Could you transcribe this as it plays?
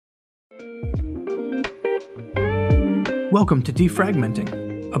Welcome to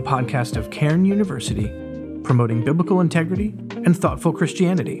Defragmenting, a podcast of Cairn University, promoting biblical integrity and thoughtful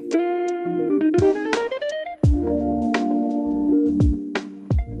Christianity.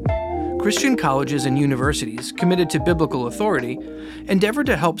 Christian colleges and universities committed to biblical authority endeavor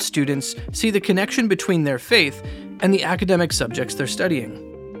to help students see the connection between their faith and the academic subjects they're studying.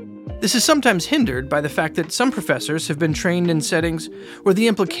 This is sometimes hindered by the fact that some professors have been trained in settings where the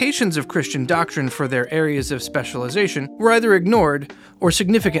implications of Christian doctrine for their areas of specialization were either ignored or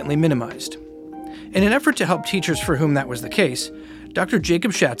significantly minimized. In an effort to help teachers for whom that was the case, Dr.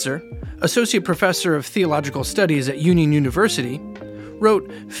 Jacob Shatzer, Associate Professor of Theological Studies at Union University,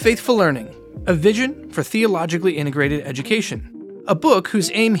 wrote Faithful Learning, a Vision for Theologically Integrated Education, a book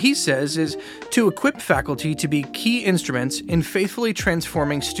whose aim, he says, is to equip faculty to be key instruments in faithfully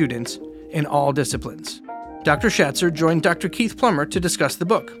transforming students in all disciplines. Dr. Shatzer joined Dr. Keith Plummer to discuss the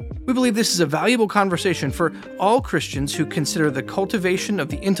book. We believe this is a valuable conversation for all Christians who consider the cultivation of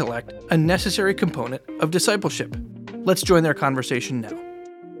the intellect a necessary component of discipleship. Let's join their conversation now.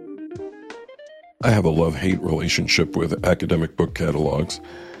 I have a love-hate relationship with academic book catalogs.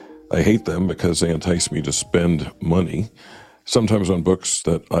 I hate them because they entice me to spend money, sometimes on books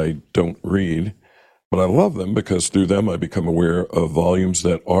that I don't read, but I love them because through them I become aware of volumes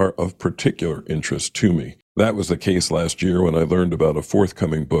that are of particular interest to me. That was the case last year when I learned about a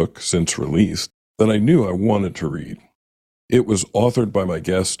forthcoming book, since released, that I knew I wanted to read. It was authored by my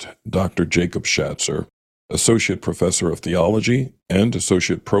guest, Dr. Jacob Shatzer, Associate Professor of Theology and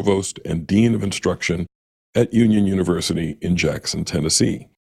Associate Provost and Dean of Instruction at Union University in Jackson, Tennessee.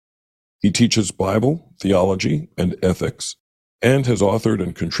 He teaches Bible, theology, and ethics, and has authored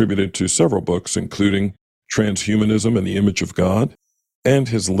and contributed to several books, including Transhumanism and the Image of God, and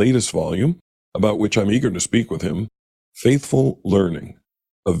his latest volume, about which I'm eager to speak with him, Faithful Learning,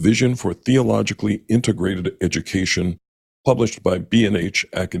 a Vision for Theologically Integrated Education, published by B&H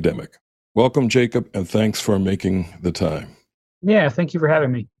Academic. Welcome, Jacob, and thanks for making the time. Yeah, thank you for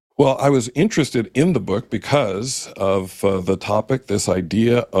having me. Well, I was interested in the book because of the topic, this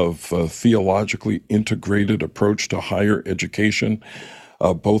idea of theologically integrated approach to higher education.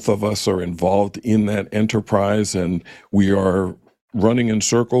 Both of us are involved in that enterprise, and we are running in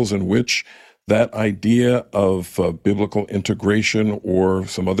circles in which that idea of biblical integration, or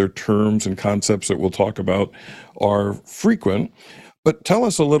some other terms and concepts that we'll talk about, are frequent. But tell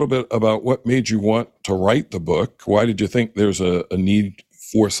us a little bit about what made you want to write the book. Why did you think there's a need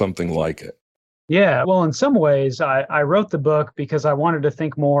for something like it? Yeah, well, in some ways, I wrote the book because I wanted to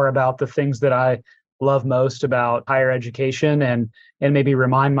think more about the things that I love most about higher education, and maybe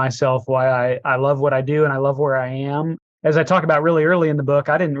remind myself why I love what I do and I love where I am. As I talk about really early in the book,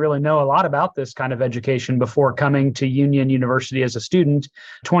 I didn't really know a lot about this kind of education before coming to Union University as a student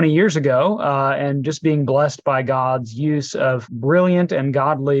 20 years ago, and just being blessed by God's use of brilliant and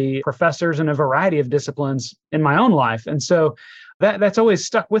godly professors in a variety of disciplines in my own life. And so that's always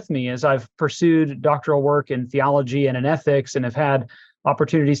stuck with me as I've pursued doctoral work in theology and in ethics, and have had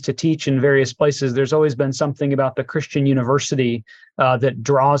opportunities to teach in various places. There's always been something about the Christian university that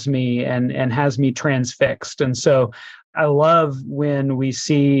draws me and has me transfixed. And so I love when we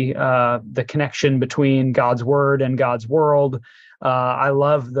see the connection between God's word and God's world. I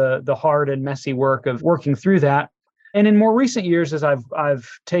love the hard and messy work of working through that. And in more recent years, as I've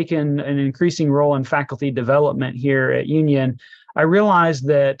taken an increasing role in faculty development here at Union, I realized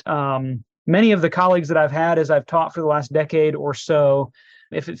that many of the colleagues that I've had as I've taught for the last decade or so,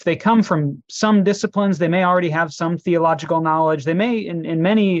 if they come from some disciplines, they may already have some theological knowledge. They may, in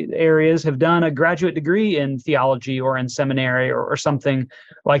many areas, have done a graduate degree in theology or in seminary or something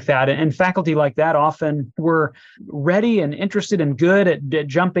like that. And faculty like that often were ready and interested and good at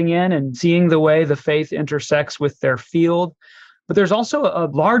jumping in and seeing the way the faith intersects with their field. But there's also a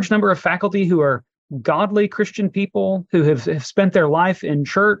large number of faculty who are godly Christian people who have spent their life in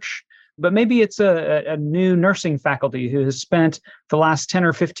church. But maybe it's a new nursing faculty who has spent the last 10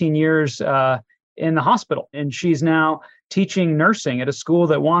 or 15 years in the hospital, and she's now teaching nursing at a school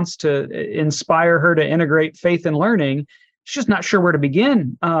that wants to inspire her to integrate faith and learning. She's just not sure where to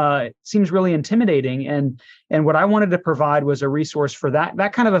begin. It seems really intimidating. And what I wanted to provide was a resource for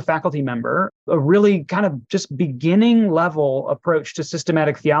that kind of a faculty member, a really kind of just beginning level approach to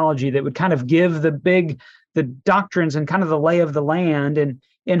systematic theology that would kind of give the doctrines and kind of the lay of the land, and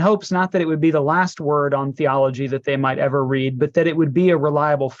in hopes not that it would be the last word on theology that they might ever read, but that it would be a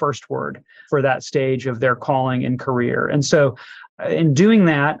reliable first word for that stage of their calling and career. And so in doing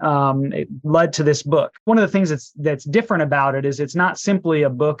that, it led to this book. One of the things that's different about it is it's not simply a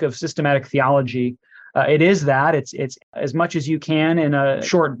book of systematic theology. It is that. It's as much as you can in a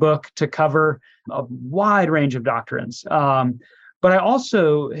short book to cover a wide range of doctrines. But I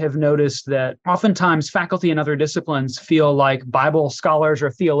also have noticed that oftentimes faculty in other disciplines feel like Bible scholars or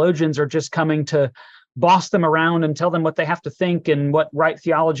theologians are just coming to boss them around and tell them what they have to think and what right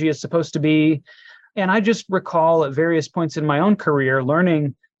theology is supposed to be. And I just recall at various points in my own career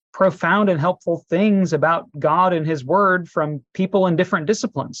learning profound and helpful things about God and his word from people in different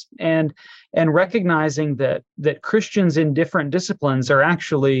disciplines, and recognizing that Christians in different disciplines are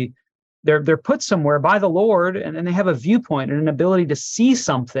actually they're put somewhere by the Lord, and they have a viewpoint and an ability to see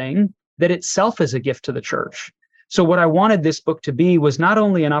something that itself is a gift to the church. So what I wanted this book to be was not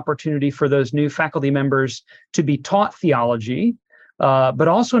only an opportunity for those new faculty members to be taught theology, but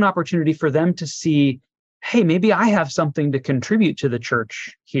also an opportunity for them to see, hey, maybe I have something to contribute to the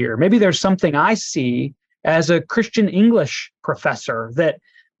church here. Maybe there's something I see as a Christian English professor that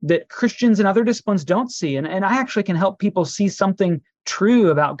Christians in other disciplines don't see. And I actually can help people see something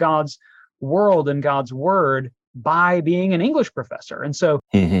true about God's world and God's word by being an English professor. And so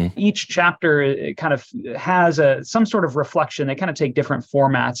each chapter it kind of has some sort of reflection. They kind of take different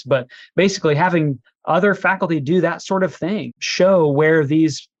formats, but basically having other faculty do that sort of thing, show where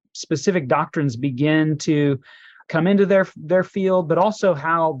these specific doctrines begin to come into their field, but also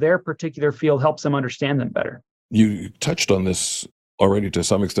how their particular field helps them understand them better. You touched on this already to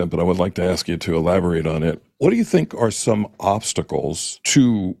some extent, but I would like to ask you to elaborate on it. What do you think are some obstacles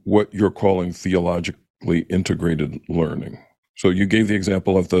to what you're calling theologically integrated learning? So you gave the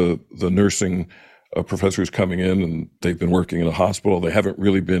example of the nursing professors coming in, and they've been working in a hospital. They haven't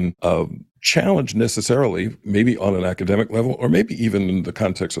really been challenged necessarily, maybe on an academic level, or maybe even in the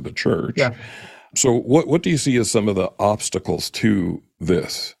context of the church. Yeah. So what do you see as some of the obstacles to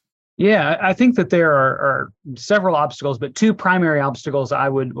this? Yeah, I think that there are several obstacles, but two primary obstacles I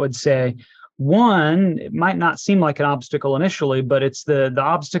would say. One, it might not seem like an obstacle initially, but it's the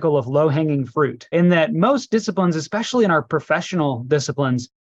obstacle of low-hanging fruit, in that most disciplines, especially in our professional disciplines,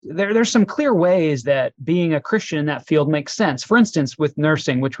 there's some clear ways that being a Christian in that field makes sense. For instance, with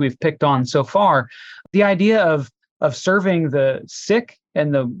nursing, which we've picked on so far, the idea of serving the sick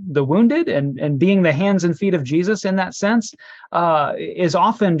and the wounded and being the hands and feet of Jesus in that sense is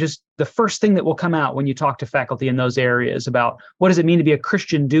often just the first thing that will come out when you talk to faculty in those areas about what does it mean to be a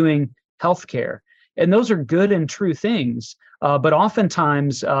Christian doing healthcare. And those are good and true things, but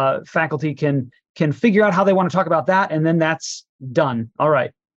oftentimes faculty can figure out how they want to talk about that, and then that's done. All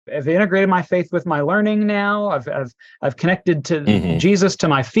right, I've integrated my faith with my learning now. I've connected to Jesus to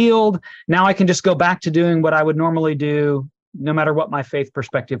my field. Now I can just go back to doing what I would normally do, no matter what my faith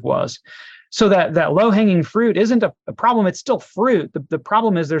perspective was. So that low-hanging fruit isn't a problem. It's still fruit. The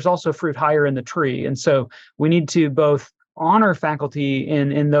problem is there's also fruit higher in the tree. And so we need to both honor faculty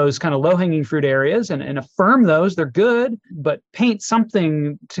in those kind of low-hanging fruit areas and affirm those. They're good, but paint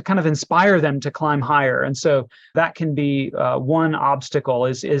something to kind of inspire them to climb higher. And so that can be one obstacle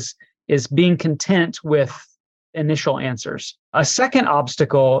is being content with initial answers. A second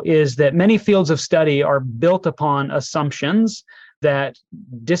obstacle is that many fields of study are built upon assumptions that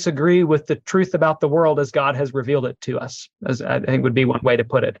disagree with the truth about the world as God has revealed it to us, as I think would be one way to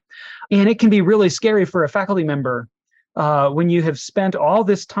put it. And it can be really scary for a faculty member when you have spent all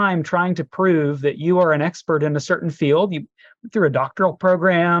this time trying to prove that you are an expert in a certain field. You went through a doctoral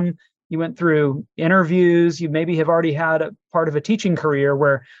program, you went through interviews, you maybe have already had a part of a teaching career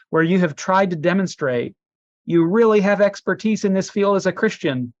where you have tried to demonstrate you really have expertise in this field as a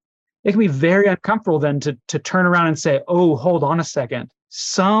Christian. It can be very uncomfortable then to turn around and say, oh, hold on a second.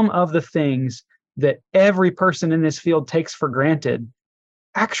 Some of the things that every person in this field takes for granted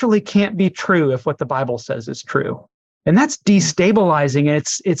actually can't be true if what the Bible says is true. And that's destabilizing. And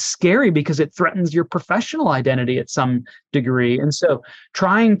it's scary because it threatens your professional identity at some degree. And so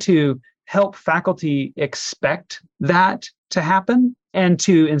trying to help faculty expect that to happen and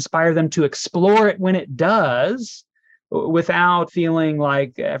to inspire them to explore it when it does, without feeling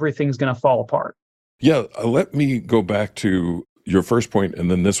like everything's going to fall apart. Yeah, let me go back to your first point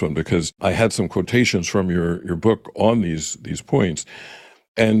and then this one, because I had some quotations from your book on these points.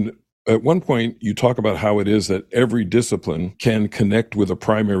 And at one point, you talk about how it is that every discipline can connect with a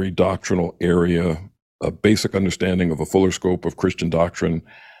primary doctrinal area, a basic understanding of a fuller scope of Christian doctrine,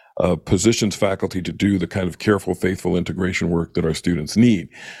 positions faculty to do the kind of careful, faithful integration work that our students need.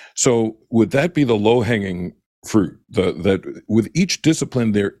 So would that be the low-hanging fruit, that with each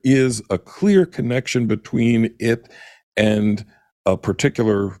discipline, there is a clear connection between it and a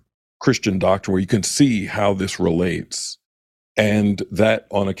particular Christian doctrine where you can see how this relates, and that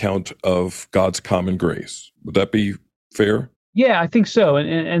on account of God's common grace? Would that be fair? Yeah, I think so.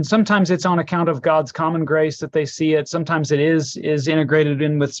 And sometimes it's on account of God's common grace that they see it. Sometimes it is integrated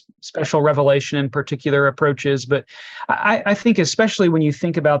in with special revelation and particular approaches. But I think especially when you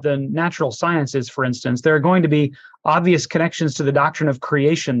think about the natural sciences, for instance, there are going to be obvious connections to the doctrine of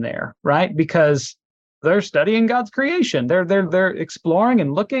creation there, right? Because they're studying God's creation. They're exploring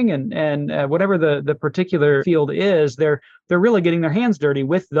and looking and whatever the particular field is, they're really getting their hands dirty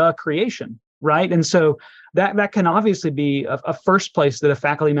with the creation, right? And so that can obviously be a first place that a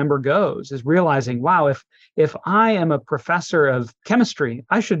faculty member goes, is realizing, wow, if I am a professor of chemistry,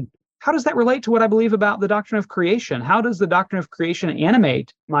 how does that relate to what I believe about the doctrine of creation? How does the doctrine of creation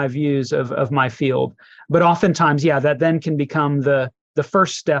animate my views of my field? But oftentimes, yeah, that then can become the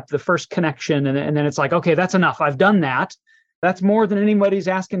first step, the first connection, and then it's like, okay, that's enough. I've done that. That's more than anybody's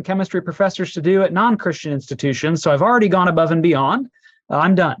asking chemistry professors to do at non-Christian institutions. So I've already gone above and beyond.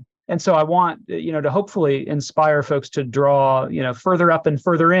 I'm done. And so I want, to hopefully inspire folks to draw, further up and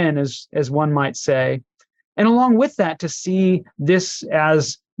further in, as one might say. And along with that, to see this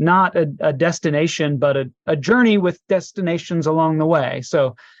as not a destination, but a journey with destinations along the way.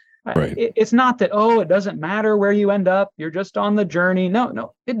 So Right. it's not that, it doesn't matter where you end up. You're just on the journey.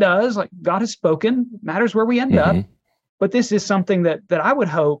 No, it does. Like, God has spoken. It matters where we end up. But this is something that I would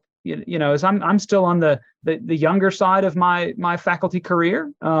hope, as I'm still on the younger side of my faculty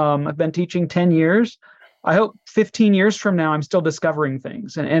career. I've been teaching 10 years. I hope 15 years from now, I'm still discovering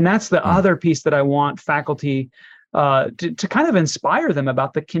things. And that's the other piece that I want faculty to kind of inspire them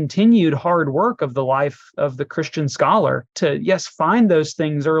about, the continued hard work of the life of the Christian scholar, to, yes, find those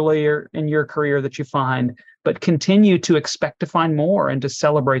things earlier in your career that you find, but continue to expect to find more and to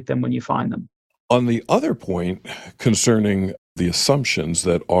celebrate them when you find them. On the other point concerning the assumptions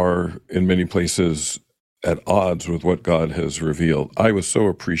that are in many places at odds with what God has revealed, I was so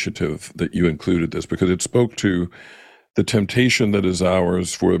appreciative that you included this, because it spoke to the temptation that is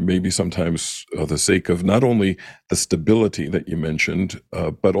ours for maybe sometimes the sake of not only the stability that you mentioned,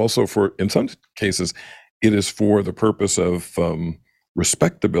 but also for, in some cases, it is for the purpose of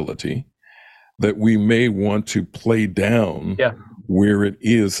respectability, that we may want to play down where it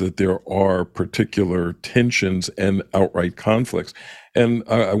is that there are particular tensions and outright conflicts. And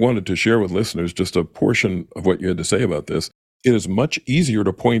I wanted to share with listeners just a portion of what you had to say about this. It is much easier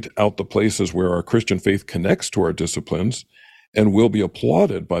to point out the places where our Christian faith connects to our disciplines and will be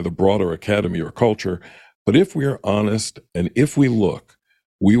applauded by the broader academy or culture. But if we are honest and if we look,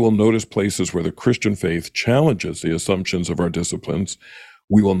 we will notice places where the Christian faith challenges the assumptions of our disciplines.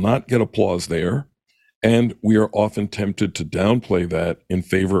 We will not get applause there, and we are often tempted to downplay that in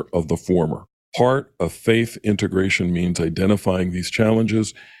favor of the former. Part of faith integration means identifying these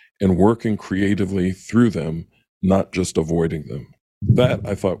challenges and working creatively through them, not just avoiding them. That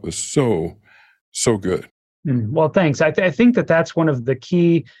I thought was so good. Well, thanks. I think that's one of the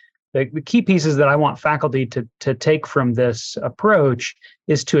key pieces that I want faculty to take from this approach,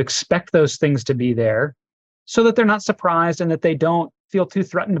 is to expect those things to be there so that they're not surprised and that they don't feel too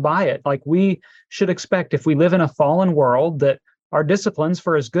threatened by it. Like, we should expect, if we live in a fallen world, that our disciplines,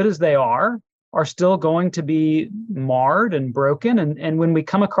 for as good as they are still going to be marred and broken. And when we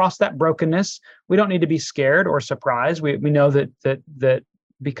come across that brokenness, we don't need to be scared or surprised. We know that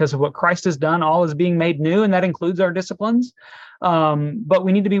because of what Christ has done, all is being made new, and that includes our disciplines. But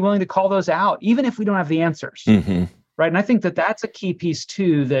we need to be willing to call those out, even if we don't have the answers. Right. And I think that's a key piece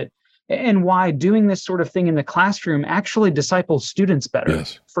too, and why doing this sort of thing in the classroom actually disciples students better.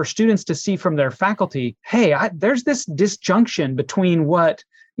 Yes. For students to see from their faculty, hey, there's this disjunction between what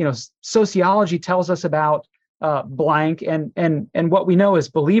sociology tells us about blank and what we know as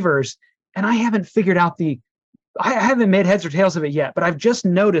believers, and I haven't figured out I haven't made heads or tails of it yet, but I've just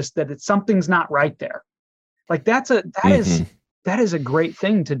noticed that something's not right there. Like, that is a great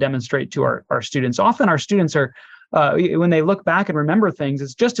thing to demonstrate to our students. Often our students are, when they look back and remember things,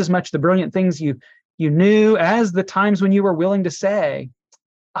 it's just as much the brilliant things you knew as the times when you were willing to say,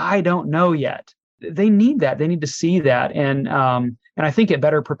 I don't know yet. They need that. They need to see that. And I think it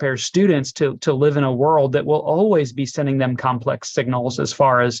better prepares students to live in a world that will always be sending them complex signals as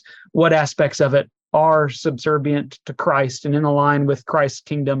far as what aspects of it are subservient to Christ and in line with Christ's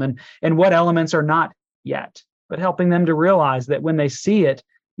kingdom, and what elements are not yet, but helping them to realize that when they see it,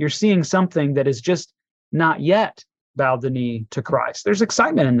 you're seeing something that is just not yet bowed the knee to Christ. There's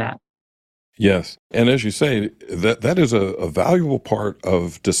excitement in that. Yes. And as you say, that is a valuable part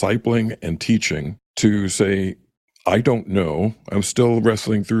of discipling and teaching, to say, I don't know, I'm still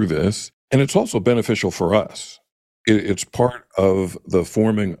wrestling through this. And it's also beneficial for us. It's part of the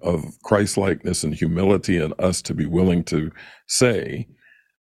forming of Christ-likeness and humility in us to be willing to say,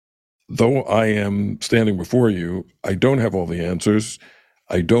 though I am standing before you, I don't have all the answers.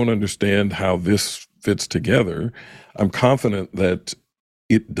 I don't understand how this fits together. I'm confident that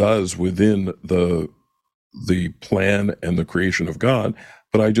it does within the plan and the creation of God,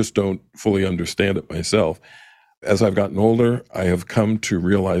 but I just don't fully understand it myself. As I've gotten older, I have come to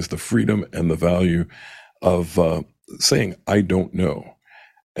realize the freedom and the value of saying, I don't know.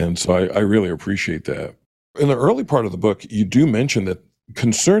 And so I really appreciate that. In the early part of the book, you do mention that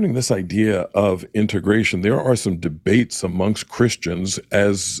concerning this idea of integration, there are some debates amongst Christians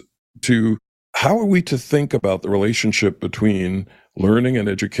as to how are we to think about the relationship between learning and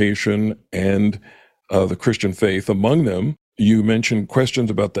education and the Christian faith. Among them, you mentioned questions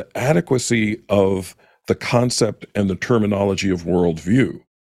about the adequacy of the concept and the terminology of worldview,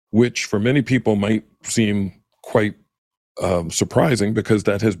 which for many people might seem quite surprising because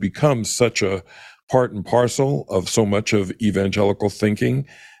that has become such a part and parcel of so much of evangelical thinking,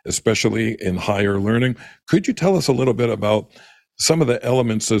 especially in higher learning. Could you tell us a little bit about some of the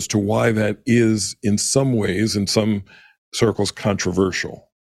elements as to why that is in some ways, in some circles, controversial?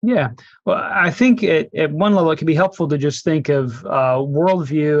 Yeah. Well, I think at one level, it can be helpful to just think of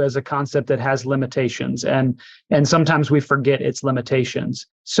worldview as a concept that has limitations, and sometimes we forget its limitations.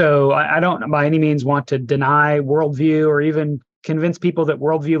 So I don't by any means want to deny worldview or even convince people that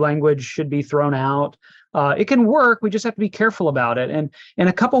worldview language should be thrown out. It can work. We just have to be careful about it. And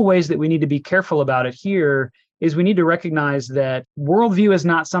a couple ways that we need to be careful about it here is we need to recognize that worldview is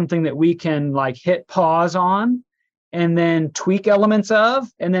not something that we can like hit pause on and then tweak elements of,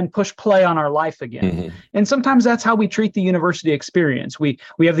 and then push play on our life again. Mm-hmm. And sometimes that's how we treat the university experience. We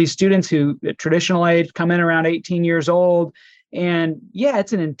have these students who at traditional age come in around 18 years old, and yeah,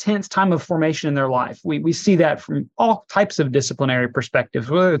 it's an intense time of formation in their life. We see that from all types of disciplinary perspectives,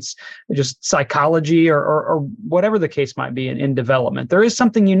 whether it's just psychology or whatever the case might be in development. There is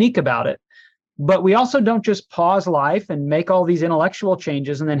something unique about it. But we also don't just pause life and make all these intellectual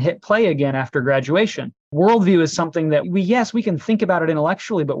changes and then hit play again after graduation. Worldview is something that we can think about it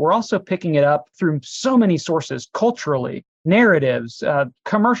intellectually, but we're also picking it up through so many sources, culturally, narratives,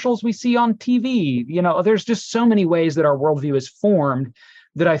 commercials we see on TV. There's just so many ways that our worldview is formed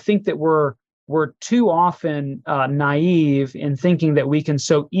that I think that we're too often naive in thinking that we can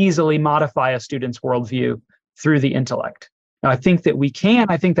so easily modify a student's worldview through the intellect. Now, I think that we can.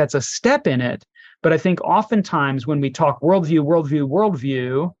 I think that's a step in it. But I think oftentimes when we talk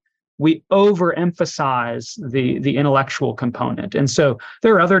worldview, we overemphasize the intellectual component. And so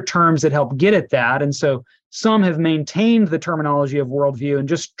there are other terms that help get at that. And so some have maintained the terminology of worldview and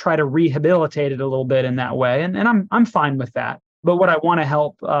just try to rehabilitate it a little bit in that way. And I'm fine with that. But what I want to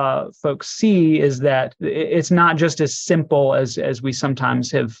help folks see is that it's not just as simple as we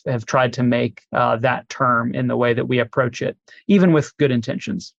sometimes have tried to make that term in the way that we approach it, even with good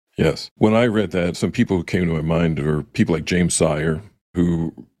intentions. Yes. When I read that, some people who came to my mind are people like James Sire,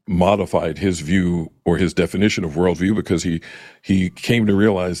 who modified his view or his definition of worldview because he came to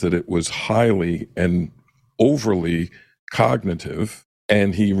realize that it was highly and overly cognitive.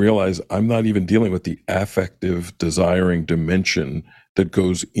 And he realized I'm not even dealing with the affective, desiring dimension that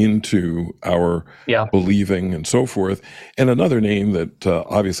goes into our believing and so forth. And another name that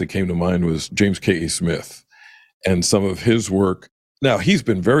obviously came to mind was James K.A. Smith and some of his work. Now, he's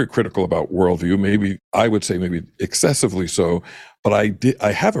been very critical about worldview, maybe I would say maybe excessively so, but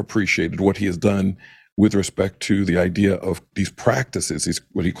I have appreciated what he has done with respect to the idea of these practices, these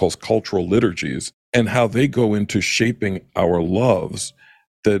what he calls cultural liturgies, and how they go into shaping our loves.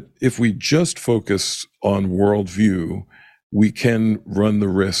 That if we just focus on worldview, we can run the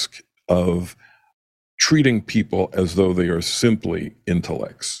risk of treating people as though they are simply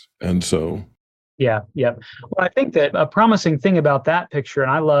intellects. And so... Yeah. Well, I think that a promising thing about that picture, and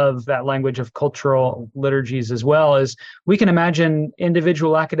I love that language of cultural liturgies as well, is we can imagine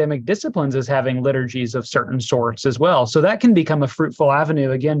individual academic disciplines as having liturgies of certain sorts as well. So that can become a fruitful avenue,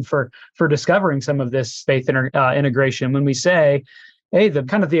 again, for discovering some of this faith integration. When we say, hey,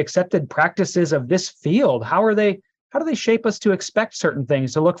 the accepted practices of this field, how do they shape us to expect certain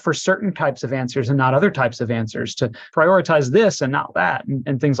things, to look for certain types of answers and not other types of answers, to prioritize this and not that,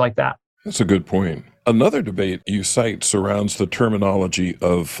 and things like that. That's a good point. Another debate you cite surrounds the terminology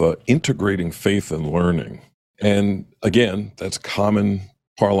of integrating faith and learning. And again, that's common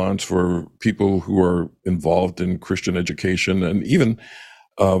parlance for people who are involved in Christian education. And even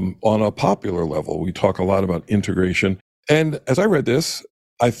on a popular level, we talk a lot about integration. And as I read this,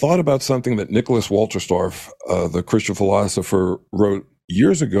 I thought about something that Nicholas Walterstorff, the Christian philosopher, wrote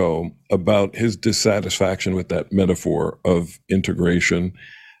years ago about his dissatisfaction with that metaphor of integration.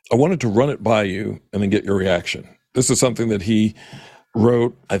 I wanted to run it by you and then get your reaction. This is something that he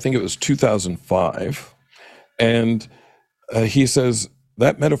wrote, I think it was 2005, and he says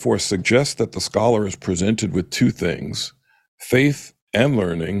that metaphor suggests that the scholar is presented with two things, faith and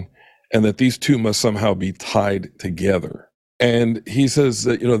learning, and that these two must somehow be tied together. And he says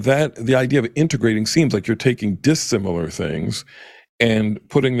that, that the idea of integrating seems like you're taking dissimilar things and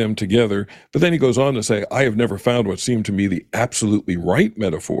putting them together. But then he goes on to say, I have never found what seemed to me the absolutely right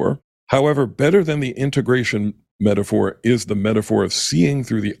metaphor. However, better than the integration metaphor is the metaphor of seeing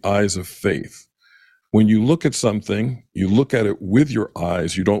through the eyes of faith. When you look at something, you look at it with your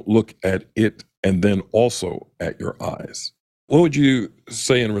eyes. You don't look at it and then also at your eyes. What would you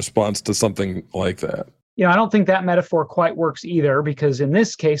say in response to something like that? I don't think that metaphor quite works either, because in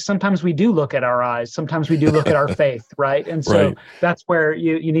this case, sometimes we do look at our eyes, sometimes we do look at our faith, right? And so Right. That's where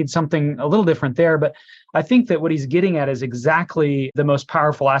you need something a little different there. But I think that what he's getting at is exactly the most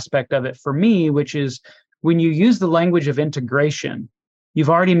powerful aspect of it for me, which is when you use the language of integration, you've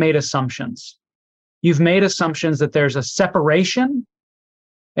already made assumptions. You've made assumptions that there's a separation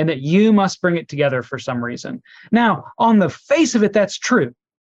and that you must bring it together for some reason. Now, on the face of it, that's true.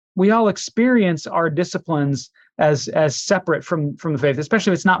 We all experience our disciplines as separate from the faith,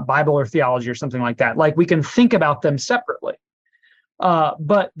 especially if it's not Bible or theology or something like that. Like we can think about them separately.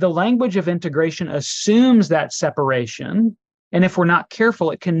 But the language of integration assumes that separation. And if we're not careful,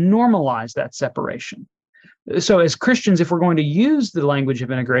 it can normalize that separation. So as Christians, if we're going to use the language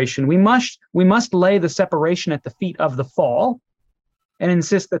of integration, we must lay the separation at the feet of the fall and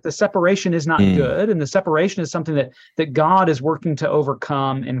insist that the separation is not good, and the separation is something that God is working to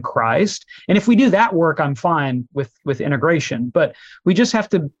overcome in Christ. And if we do that work, I'm fine with integration. But we just have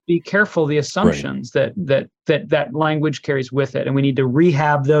to be careful the assumptions that language carries with it, and we need to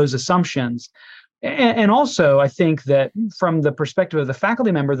rehab those assumptions. And also, I think that from the perspective of the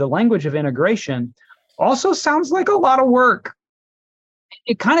faculty member, the language of integration also sounds like a lot of work.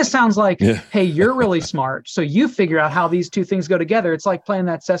 It kind of sounds like, hey, you're really smart, so you figure out how these two things go together. It's like playing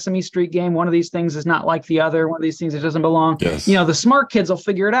that Sesame Street game. One of these things is not like the other. One of these things, it doesn't belong. Yes. The smart kids will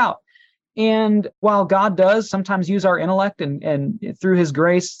figure it out. And while God does sometimes use our intellect and through his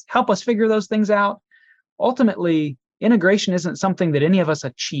grace help us figure those things out, ultimately, integration isn't something that any of us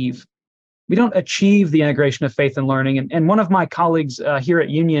achieve. We don't achieve the integration of faith and learning. And one of my colleagues here at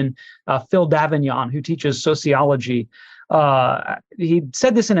Union, Phil Davignon, who teaches sociology, he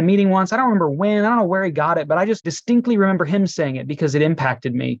said this in a meeting once. I don't remember when, I don't know where he got it, but I just distinctly remember him saying it because it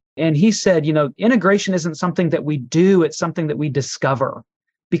impacted me. And he said, integration isn't something that we do, it's something that we discover,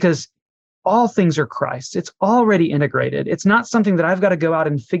 because all things are Christ. It's already integrated. It's not something that I've got to go out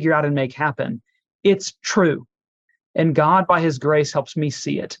and figure out and make happen. It's true. And God, by his grace, helps me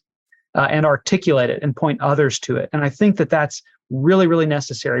see it and articulate it and point others to it. And I think that that's really, really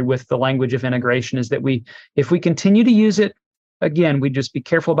necessary with the language of integration, is that if we continue to use it, again, we just be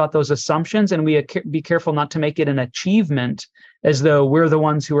careful about those assumptions, and we be careful not to make it an achievement as though we're the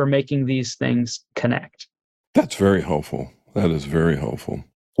ones who are making these things connect. That's very helpful. That is very helpful.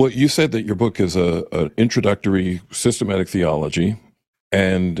 Well, you said that your book is an introductory systematic theology.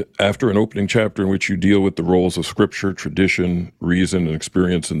 And after an opening chapter in which you deal with the roles of scripture, tradition, reason, and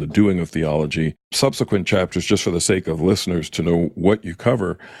experience in the doing of theology, subsequent chapters, just for the sake of listeners to know what you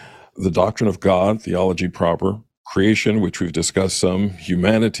cover, the doctrine of God, theology proper, creation, which we've discussed some,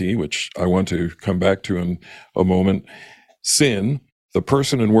 humanity, which I want to come back to in a moment, sin, the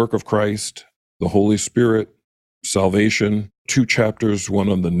person and work of Christ, the Holy Spirit, salvation, 2 chapters, one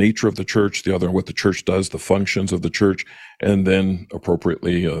on the nature of the church, the other on what the church does, the functions of the church, and then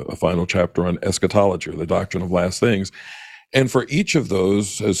appropriately a final chapter on eschatology, or the doctrine of last things. And for each of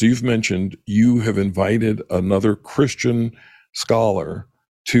those, as you've mentioned, you have invited another Christian scholar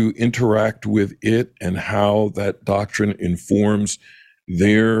to interact with it and how that doctrine informs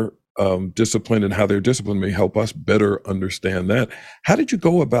their discipline, and how their discipline may help us better understand that. How did you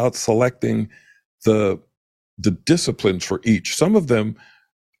go about selecting the disciplines for each? Some of them,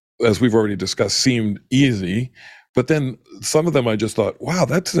 as we've already discussed, seemed easy, but then some of them I just thought, wow,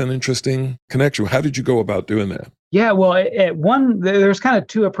 that's an interesting connection. How did you go about doing that? Yeah, well, there's kind of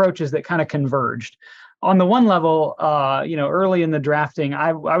 2 approaches that kind of converged. On the one level, early in the drafting,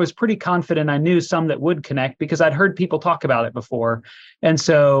 I was pretty confident I knew some that would connect because I'd heard people talk about it before. And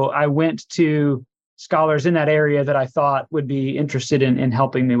so I went to scholars in that area that I thought would be interested in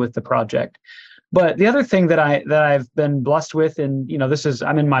helping me with the project. But the other thing that I've been blessed with, and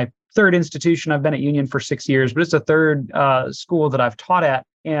I'm in my 3rd institution. I've been at Union for 6 years, but it's the 3rd school that I've taught at.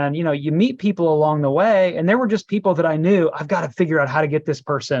 And you meet people along the way, and there were just people that I knew I've got to figure out how to get this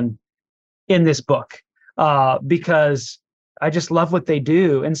person in this book, because I just love what they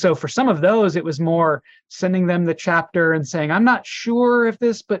do. And so for some of those, it was more sending them the chapter and saying, I'm not sure if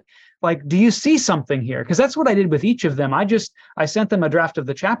this, but like, do you see something here? Because that's what I did with each of them. I sent them a draft of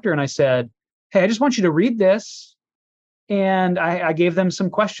the chapter and I said, hey, I just want you to read this. And I gave them some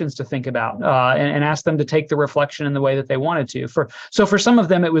questions to think about and asked them to take the reflection in the way that they wanted to. So for some of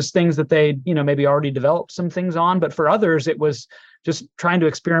them, it was things that they, maybe already developed some things on. But for others, it was just trying to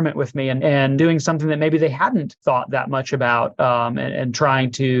experiment with me and doing something that maybe they hadn't thought that much about and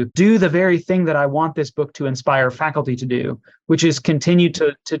trying to do the very thing that I want this book to inspire faculty to do, which is continue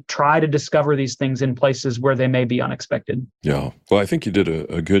to try to discover these things in places where they may be unexpected. Yeah. Well, I think you did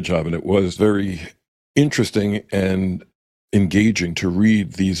a good job, and it was very interesting and engaging to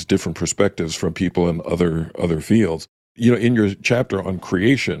read these different perspectives from people in other fields. In your chapter on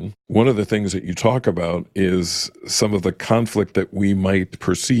creation, one of the things that you talk about is some of the conflict that we might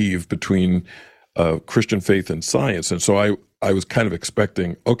perceive between Christian faith and science. And so I was kind of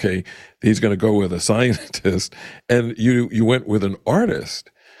expecting, okay, he's going to go with a scientist, and you went with an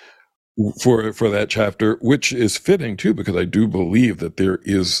artist for that chapter, which is fitting too, because I do believe that there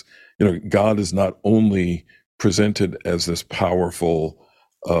is, God is not only presented as this powerful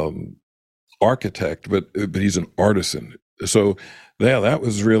architect, but he's an artisan. So yeah, that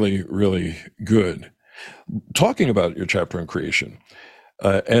was really, really good. Talking about your chapter on creation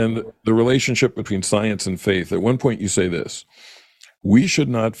and the relationship between science and faith, at one point you say this: we should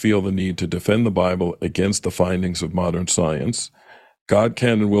not feel the need to defend the Bible against the findings of modern science. God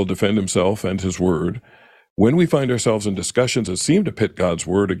can and will defend himself and his word. When we find ourselves in discussions that seem to pit God's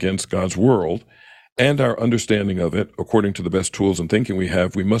word against God's world and our understanding of it, according to the best tools and thinking we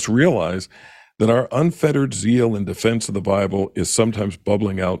have, we must realize that our unfettered zeal in defense of the Bible is sometimes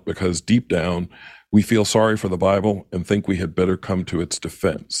bubbling out because deep down we feel sorry for the Bible and think we had better come to its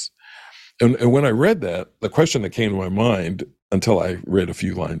defense. And when I read that, the question that came to my mind, until I read a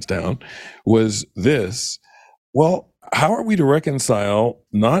few lines down, was this: well, how are we to reconcile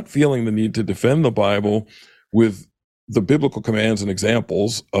not feeling the need to defend the Bible with the biblical commands and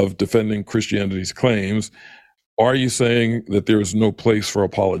examples of defending Christianity's claims? Are you saying that there is no place for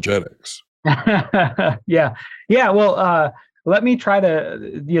apologetics? Yeah. Well, let me try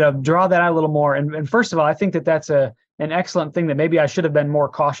to, draw that out a little more. And first of all, I think that that's an excellent thing that maybe I should have been more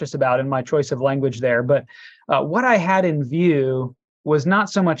cautious about in my choice of language there. But what I had in view was not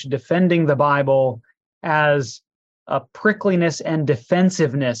so much defending the Bible as a prickliness and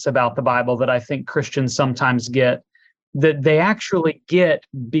defensiveness about the Bible that I think Christians sometimes get, that they actually get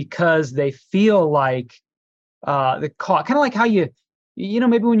because they feel like kind of like how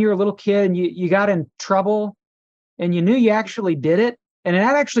maybe when you're a little kid and you got in trouble and you knew you actually did it, and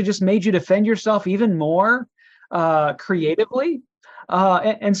that actually just made you defend yourself even more creatively.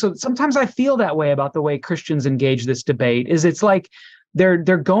 And so sometimes I feel that way about the way Christians engage this debate. It's like they're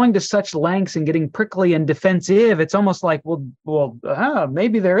going to such lengths and getting prickly and defensive. It's almost like,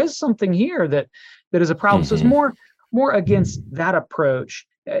 maybe there is something here that is a problem. Mm-hmm. So it's more against that approach.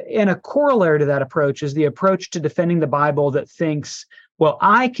 And a corollary to that approach is the approach to defending the Bible that thinks, well,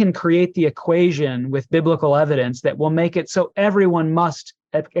 I can create the equation with biblical evidence that will make it so everyone must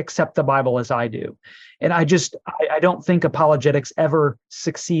accept the Bible as I do. And I don't think apologetics ever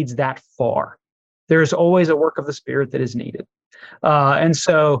succeeds that far. There's always a work of the Spirit that is needed. And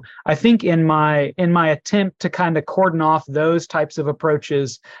so I think in my attempt to kind of cordon off those types of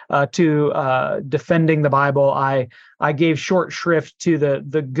approaches to defending the Bible, I gave short shrift to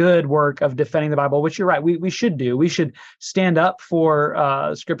the good work of defending the Bible, which you're right, we should do. We should stand up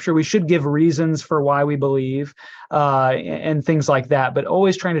for Scripture. We should give reasons for why we believe and things like that, but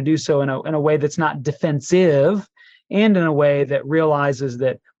always trying to do so in a way that's not defensive and in a way that realizes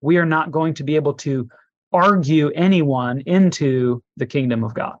that we are not going to be able to argue anyone into the kingdom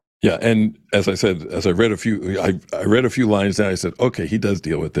of God. Yeah, and as I said, as I read a few, I read a few lines down. I said, okay, he does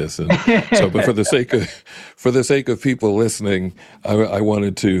deal with this, and so. But for the sake of people listening, I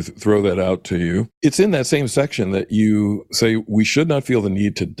wanted to throw that out to you. It's in that same section that you say we should not feel the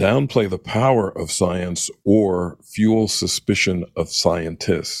need to downplay the power of science or fuel suspicion of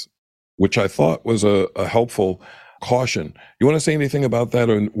scientists, which I thought was a helpful caution. You want to say anything about that,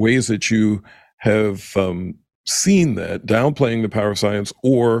 or ways that you have seen that downplaying the power of science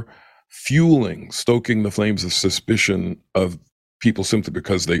or stoking the flames of suspicion of people simply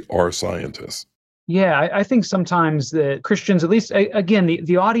because they are scientists? Yeah, I think sometimes that Christians, at least, again,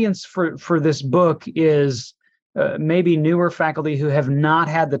 the audience for this book is maybe newer faculty who have not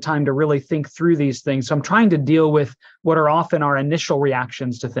had the time to really think through these things. So I'm trying to deal with what are often our initial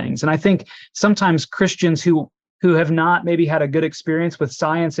reactions to things. And I think sometimes Christians who have not maybe had a good experience with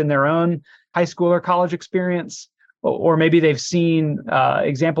science in their own high school or college experience or maybe they've seen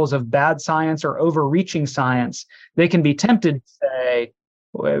examples of bad science or overreaching science, they can be tempted to say,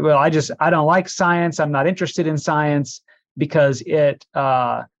 well, I don't like science. I'm not interested in science because it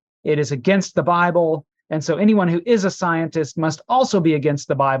is against the Bible. And so anyone who is a scientist must also be against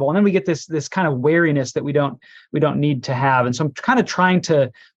the Bible. And then we get this kind of wariness that we don't need to have. And so I'm kind of trying to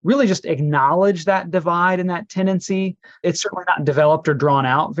really just acknowledge that divide and that tendency. It's certainly not developed or drawn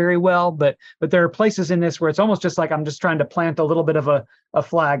out very well, but there are places in this where it's almost just like I'm just trying to plant a little bit of a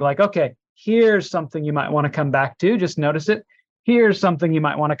flag, like, okay, here's something you might want to come back to, just notice it. Here's something you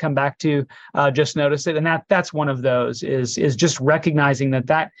might want to come back to, just notice it. And that's one of those is just recognizing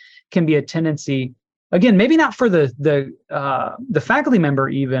that can be a tendency. Again, maybe not for the faculty member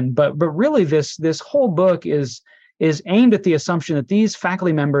even, but really this whole book is aimed at the assumption that these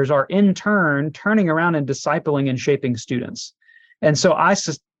faculty members are in turn turning around and discipling and shaping students. And so I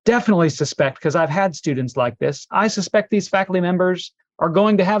definitely suspect, because I've had students like this, I suspect these faculty members are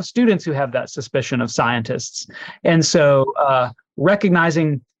going to have students who have that suspicion of scientists. And so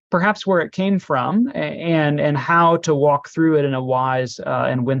recognizing perhaps where it came from and how to walk through it in a wise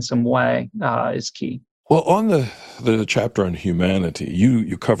and winsome way is key. Well, on the chapter on humanity,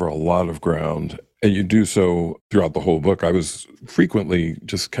 you cover a lot of ground, and you do so throughout the whole book. I was frequently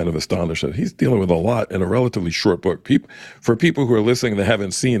just kind of astonished that he's dealing with a lot in a relatively short book. For people who are listening that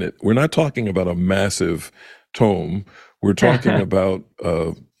haven't seen it, we're not talking about a massive tome. We're talking about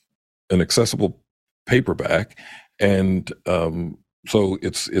an accessible paperback, and so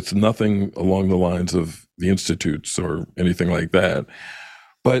it's nothing along the lines of the institutes or anything like that.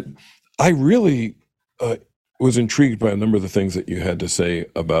 But I really was intrigued by a number of the things that you had to say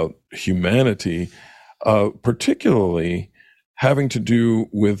about humanity, particularly having to do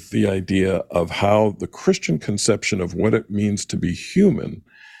with the idea of how the Christian conception of what it means to be human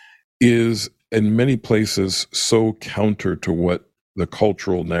is in many places so counter to what the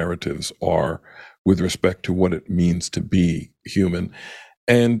cultural narratives are with respect to what it means to be human.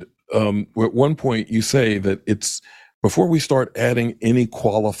 And at one point you say that it's, before we start adding any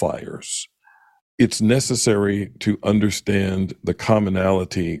qualifiers, it's necessary to understand the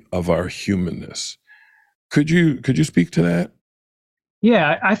commonality of our humanness. Could you speak to that?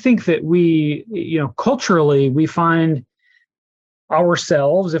 Yeah, I think that we, culturally, we find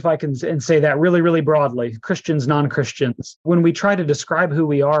ourselves, if I can say that really, really broadly, Christians, non-Christians, when we try to describe who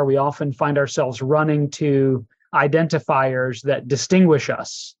we are, we often find ourselves running to identifiers that distinguish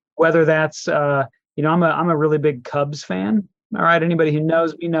us, whether that's, I'm a really big Cubs fan. All right. Anybody who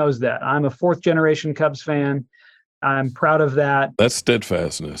knows me knows that. I'm a fourth generation Cubs fan. I'm proud of that. That's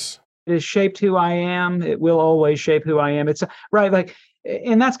steadfastness. It has shaped who I am. It will always shape who I am. It's right. Like,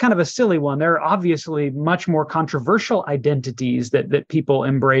 and that's kind of a silly one. There are obviously much more controversial identities that people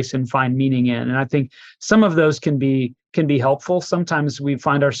embrace and find meaning in. And I think some of those can be helpful. Sometimes we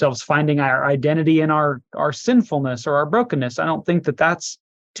find ourselves finding our identity in our sinfulness or our brokenness. I don't think that's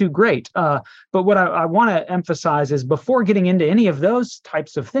too great. But what I want to emphasize is, before getting into any of those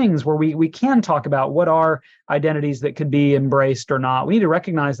types of things where we can talk about what are identities that could be embraced or not, we need to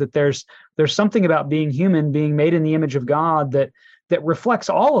recognize that there's something about being human, being made in the image of God that reflects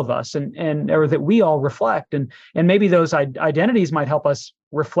all of us and or that we all reflect. And maybe those identities might help us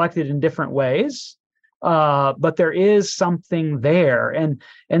reflect it in different ways. But there is something there, and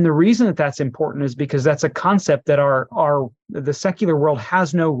the reason that's important is because that's a concept that the secular world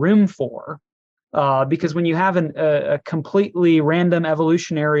has no room for. Because when you have a completely random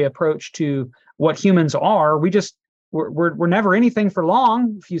evolutionary approach to what humans are, we're never anything for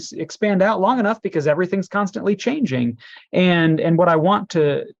long if you expand out long enough, because everything's constantly changing. And what I want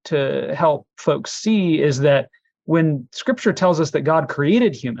to help folks see is that when Scripture tells us that God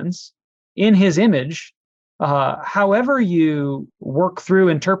created humans in His image, however you work through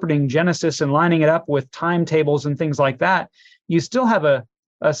interpreting Genesis and lining it up with timetables and things like that, you still have a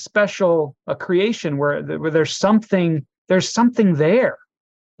special creation where there's something there.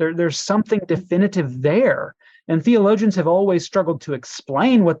 There's something definitive there. And theologians have always struggled to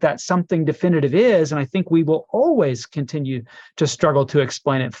explain what that something definitive is, and I think we will always continue to struggle to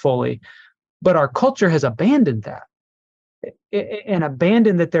explain it fully. But our culture has abandoned that. And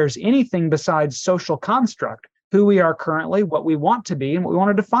abandon that there's anything besides social construct, who we are currently, what we want to be, and what we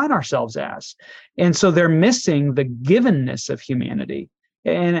want to define ourselves as. And so they're missing the givenness of humanity.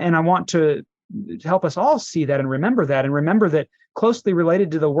 And I want to help us all see that and remember that closely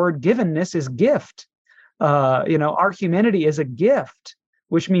related to the word givenness is gift. Our humanity is a gift,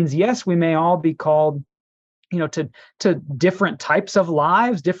 which means, yes, we may all be called, to different types of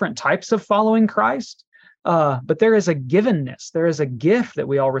lives, different types of following Christ. But there is a givenness, there is a gift that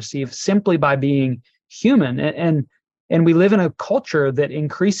we all receive simply by being human. And we live in a culture that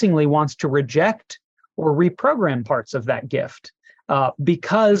increasingly wants to reject or reprogram parts of that gift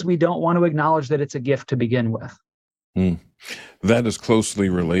because we don't want to acknowledge that it's a gift to begin with. Mm. That is closely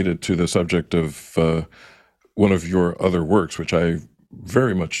related to the subject of one of your other works, which I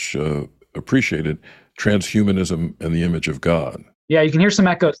very much appreciated, transhumanism and the image of God. Yeah, you can hear some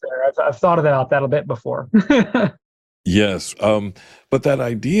echoes there. I've thought about that a bit before. Yes, but that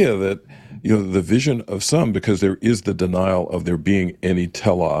idea that, the vision of some, because there is the denial of there being any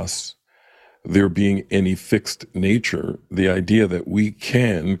telos, there being any fixed nature, the idea that we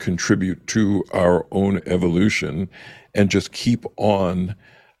can contribute to our own evolution and just keep on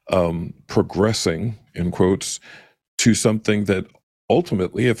progressing, in quotes, to something that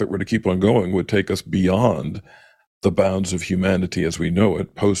ultimately, if it were to keep on going, would take us beyond the bounds of humanity as we know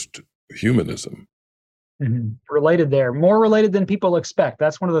it, post-humanism. Mm-hmm. Related there, more related than people expect.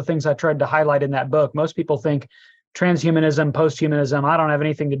 That's one of the things I tried to highlight in that book. Most people think transhumanism, posthumanism, I don't have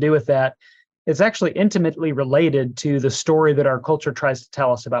anything to do with that. It's actually intimately related to the story that our culture tries to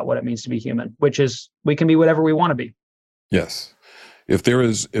tell us about what it means to be human, which is we can be whatever we want to be. Yes. If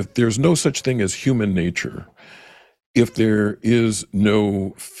there's no such thing as human nature, if there is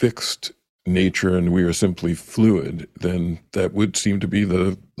no fixed nature and we are simply fluid, then that would seem to be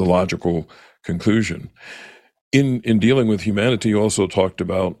the logical conclusion. In dealing with humanity, you also talked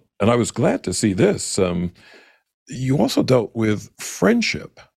about, and I was glad to see this, you also dealt with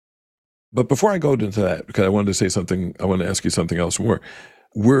friendship. But before I go into that, because I wanted to say something, I want to ask you something else more.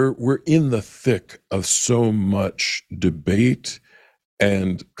 We're in the thick of so much debate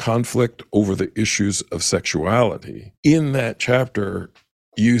and conflict over the issues of sexuality. In that chapter,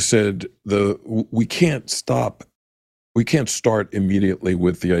 you said we can't start immediately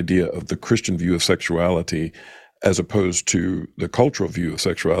with the idea of the Christian view of sexuality as opposed to the cultural view of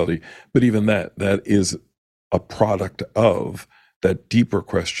sexuality. But even that is a product of that deeper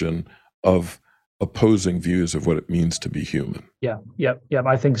question of opposing views of what it means to be human. Yeah.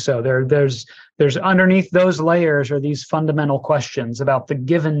 I think so. There's underneath those layers are these fundamental questions about the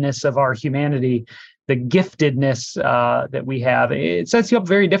givenness of our humanity, the giftedness that we have. It sets you up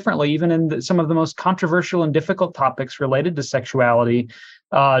very differently, even in some of the most controversial and difficult topics related to sexuality.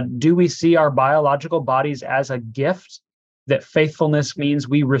 Do we see our biological bodies as a gift that faithfulness means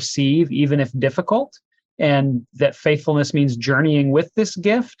we receive, even if difficult, and that faithfulness means journeying with this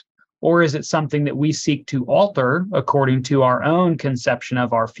gift? Or is it something that we seek to alter according to our own conception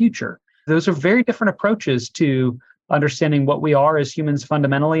of our future? Those are very different approaches to understanding what we are as humans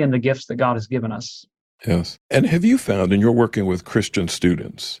fundamentally and the gifts that God has given us. Yes. And have you found, in your working with Christian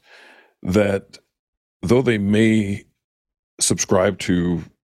students, that though they may subscribe to,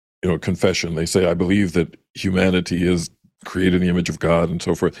 confession, they say, I believe that humanity is created in the image of God and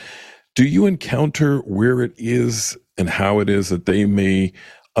so forth, do you encounter where it is and how it is that they may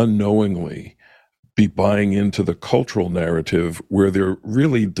unknowingly be buying into the cultural narrative where they're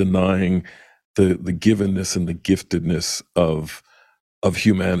really denying the givenness and the giftedness of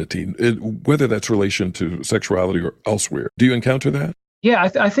humanity, whether that's relation to sexuality or elsewhere? Do you encounter that? Yeah,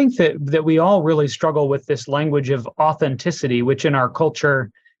 I think that we all really struggle with this language of authenticity, which in our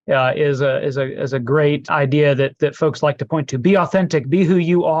culture is a great idea that folks like to point to. Be authentic, be who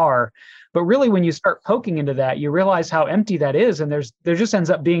you are. But really, when you start poking into that, you realize how empty that is, and there just ends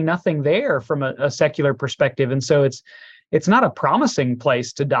up being nothing there from a secular perspective. And so it's not a promising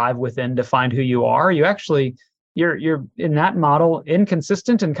place to dive within to find who you are. You actually you're in that model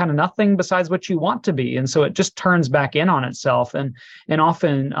inconsistent and kind of nothing besides what you want to be. And so it just turns back in on itself. And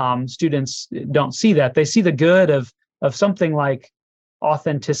often students don't see that. They see the good of something like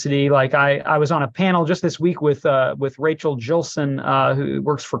authenticity. Like I was on a panel just this week with Rachel Gilson, who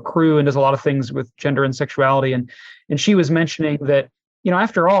works for Crew and does a lot of things with gender and sexuality. And she was mentioning that,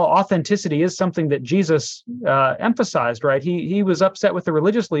 after all, authenticity is something that Jesus emphasized, right? He was upset with the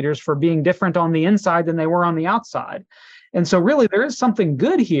religious leaders for being different on the inside than they were on the outside. And so really there is something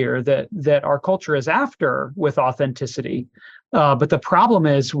good here that our culture is after with authenticity. But the problem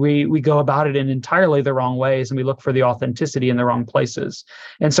is we go about it in entirely the wrong ways, and we look for the authenticity in the wrong places.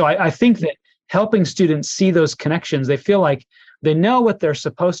 And so I think that helping students see those connections, they feel like they know what they're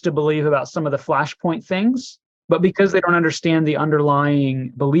supposed to believe about some of the flashpoint things, but because they don't understand the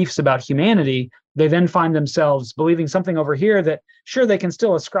underlying beliefs about humanity, they then find themselves believing something over here that, sure, they can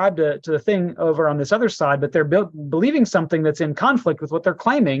still ascribe to the thing over on this other side, but they're believing something that's in conflict with what they're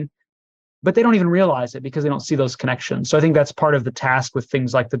claiming, but they don't even realize it because they don't see those connections. So I think that's part of the task with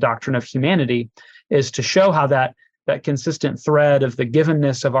things like the doctrine of humanity, is to show how that consistent thread of the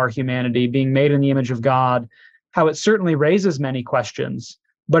givenness of our humanity, being made in the image of God, how it certainly raises many questions,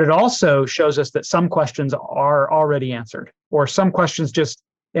 but it also shows us that some questions are already answered, or some questions just,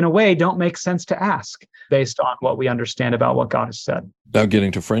 in a way, don't make sense to ask based on what we understand about what God has said. Now,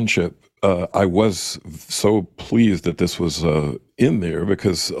 getting to friendship, I was so pleased that this was in there,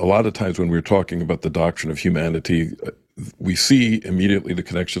 because a lot of times when we're talking about the doctrine of humanity, we see immediately the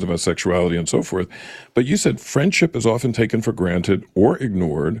connections about sexuality and so forth. But you said friendship is often taken for granted or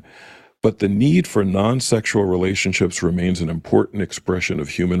ignored, but the need for non-sexual relationships remains an important expression of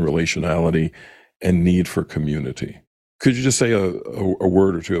human relationality and need for community. Could you just say a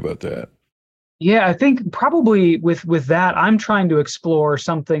word or two about that? Yeah, I think probably with that, I'm trying to explore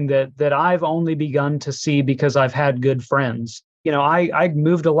something that I've only begun to see because I've had good friends. I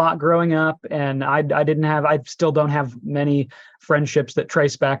moved a lot growing up, and I still don't have many friendships that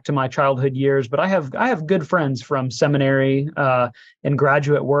trace back to my childhood years, but I have good friends from seminary and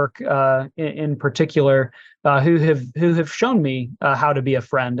graduate work in particular who have shown me how to be a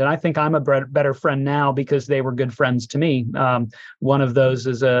friend, and I think I'm a better friend now because they were good friends to me. One of those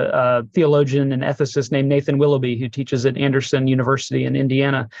is a theologian and ethicist named Nathan Willoughby, who teaches at Anderson University in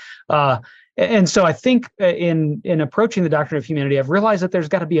Indiana. And so I think in approaching the doctrine of humanity, I've realized that there's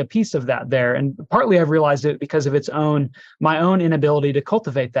got to be a piece of that there. And partly I've realized it because of my own inability to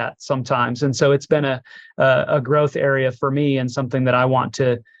cultivate that sometimes. And so it's been a growth area for me, and something that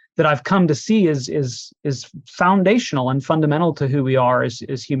I've come to see is foundational and fundamental to who we are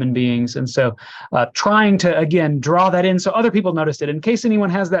as human beings. And so trying to, again, draw that in so other people noticed it, in case anyone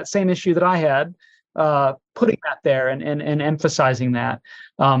has that same issue that I had, putting that there and emphasizing that.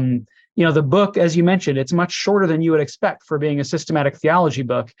 The book, as you mentioned, it's much shorter than you would expect for being a systematic theology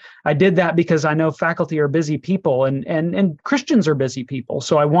book. I did that because I know faculty are busy people, and Christians are busy people.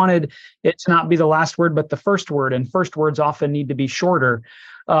 So I wanted it to not be the last word, but the first word, and first words often need to be shorter.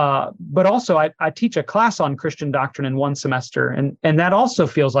 But also I teach a class on Christian doctrine in one semester, and that also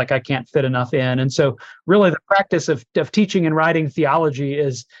feels like I can't fit enough in. And so really the practice of teaching and writing theology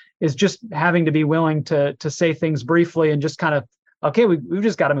is just having to be willing to say things briefly and just kind of, okay, we've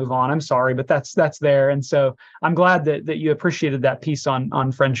just got to move on. I'm sorry, but that's there. And so I'm glad that you appreciated that piece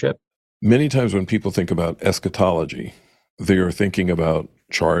on friendship. Many times when people think about eschatology, they are thinking about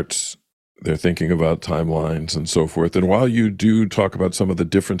charts, they're thinking about timelines and so forth. And while you do talk about some of the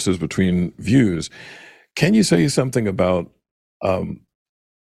differences between views, can you say something about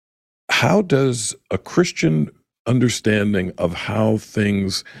how does a Christian understanding of how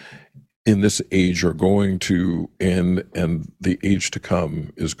things in this age are going to end and the age to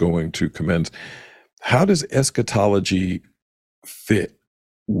come is going to commence, how does eschatology fit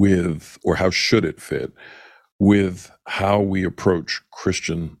with, or how should it fit with how we approach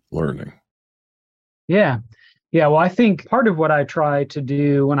Christian learning? Yeah. Well, I think part of what I try to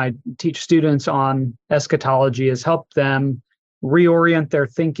do when I teach students on eschatology is help them reorient their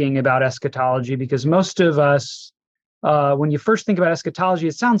thinking about eschatology, because most of us, when you first think about eschatology,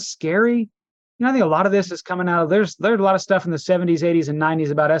 it sounds scary. I think a lot of this is coming out of, there's a lot of stuff in the 70s, 80s, and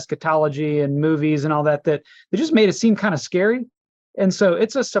 90s about eschatology and movies and all that just made it seem kind of scary. And so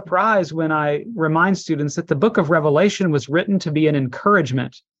it's a surprise when I remind students that the book of Revelation was written to be an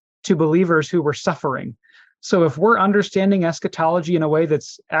encouragement to believers who were suffering. So if we're understanding eschatology in a way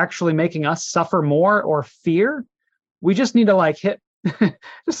that's actually making us suffer more or fear, we just need to hit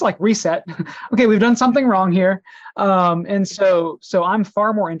just reset. Okay, we've done something wrong here. And so I'm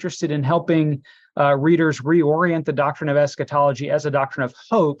far more interested in helping readers reorient the doctrine of eschatology as a doctrine of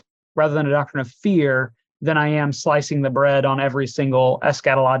hope rather than a doctrine of fear than I am slicing the bread on every single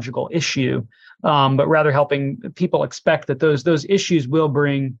eschatological issue, but rather helping people expect that those issues will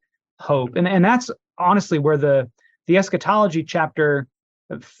bring hope. And that's honestly where the eschatology chapter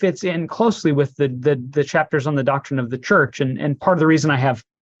fits in closely with the chapters on the doctrine of the church. And part of the reason I have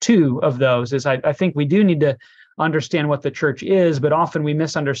two of those is I think we do need to understand what the church is, but often we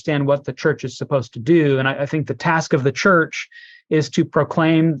misunderstand what the church is supposed to do. And I think the task of the church is to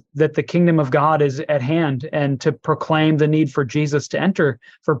proclaim that the kingdom of God is at hand, and to proclaim the need for Jesus to enter,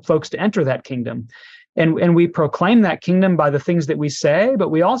 for folks to enter that kingdom. And we proclaim that kingdom by the things that we say, but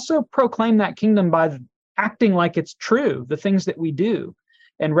we also proclaim that kingdom by acting like it's true, the things that we do,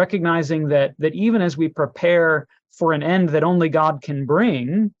 and recognizing that even as we prepare for an end that only God can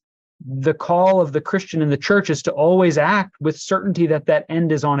bring, the call of the Christian in the church is to always act with certainty that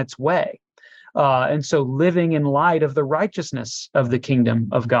end is on its way. And so living in light of the righteousness of the kingdom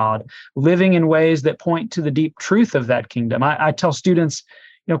of God, living in ways that point to the deep truth of that kingdom. I tell students,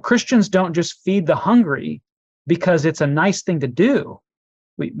 Christians don't just feed the hungry because it's a nice thing to do.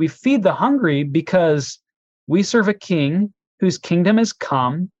 We feed the hungry because we serve a king whose kingdom has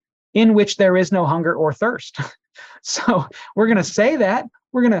come, in which there is no hunger or thirst. So we're going to say that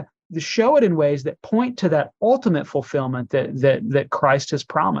we're going to show it in ways that point to that ultimate fulfillment that Christ has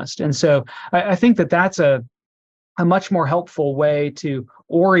promised. And so I think that that's a much more helpful way to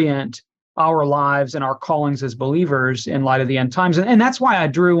orient our lives and our callings as believers in light of the end times. And that's why I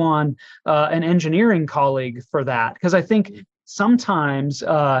drew on an engineering colleague for that, because I think sometimes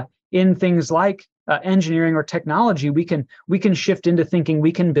in things like engineering or technology, we can shift into thinking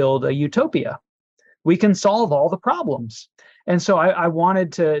we can build a utopia. We can solve all the problems. And so I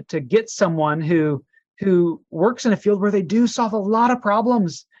wanted to get someone who works in a field where they do solve a lot of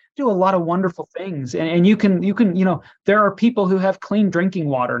problems, do a lot of wonderful things. And you can, there are people who have clean drinking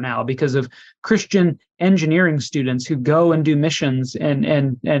water now because of Christian engineering students who go and do missions and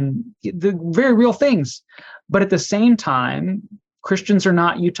the very real things. But at the same time, Christians are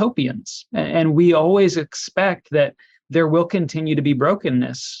not utopians. And we always expect that there will continue to be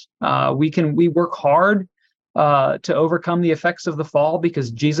brokenness. We work hard to overcome the effects of the fall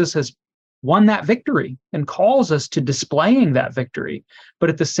because Jesus has won that victory and calls us to displaying that victory. But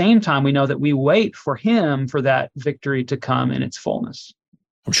at the same time, we know that we wait for him for that victory to come in its fullness.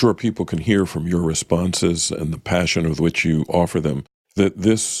 I'm sure people can hear from your responses and the passion with which you offer them that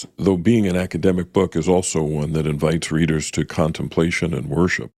this, though being an academic book, is also one that invites readers to contemplation and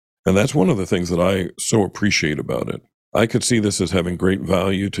worship. And that's one of the things that I so appreciate about it. I could see this as having great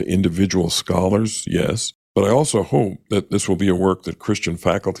value to individual scholars, yes, but I also hope that this will be a work that Christian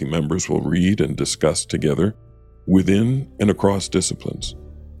faculty members will read and discuss together within and across disciplines.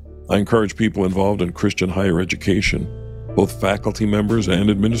 I encourage people involved in Christian higher education, both faculty members and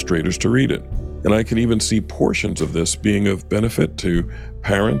administrators, to read it. And I can even see portions of this being of benefit to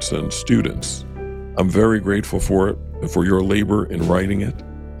parents and students. I'm very grateful for it and for your labor in writing it.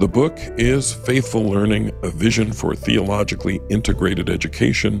 The book is Faithful Learning, A Vision for Theologically Integrated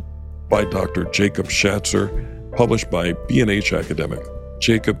Education by Dr. Jacob Shatzer, published by B&H Academic.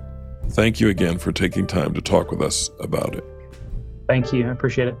 Jacob, thank you again for taking time to talk with us about it. Thank you. I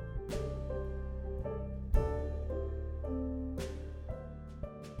appreciate it.